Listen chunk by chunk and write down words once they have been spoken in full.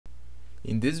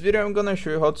In this video I'm gonna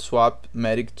show you how to swap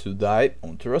MATIC to DAI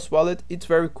on Trust Wallet. It's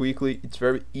very quickly, it's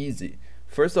very easy.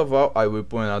 First of all, I will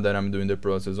point out that I'm doing the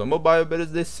process on mobile, but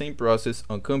it's the same process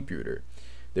on computer.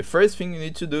 The first thing you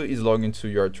need to do is log into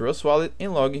your Trust Wallet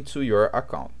and log into your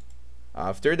account.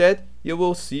 After that, you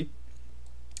will see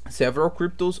several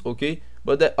cryptos, okay?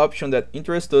 But the option that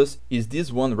interests us is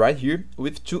this one right here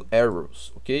with two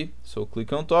arrows, okay? So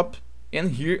click on top.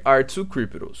 And here are two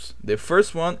cryptos. The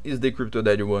first one is the crypto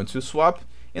that you want to swap,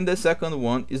 and the second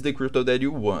one is the crypto that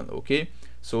you want, okay?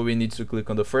 So we need to click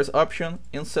on the first option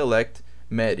and select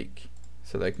MATIC.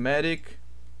 Select MATIC,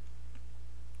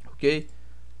 okay?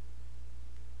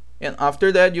 And after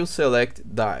that you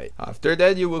select DAI. After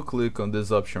that you will click on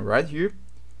this option right here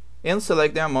and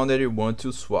select the amount that you want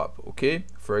to swap, okay?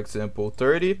 For example,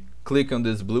 30. Click on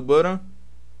this blue button,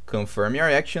 confirm your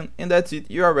action, and that's it.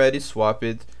 You already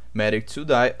swapped MATIC to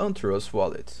DAI on Trust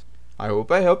Wallet. I hope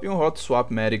I helped you on how to swap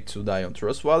MATIC to DAI on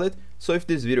Trust Wallet. So if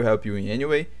this video helped you in any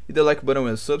way, hit the like button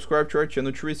and subscribe to our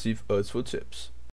channel to receive useful tips.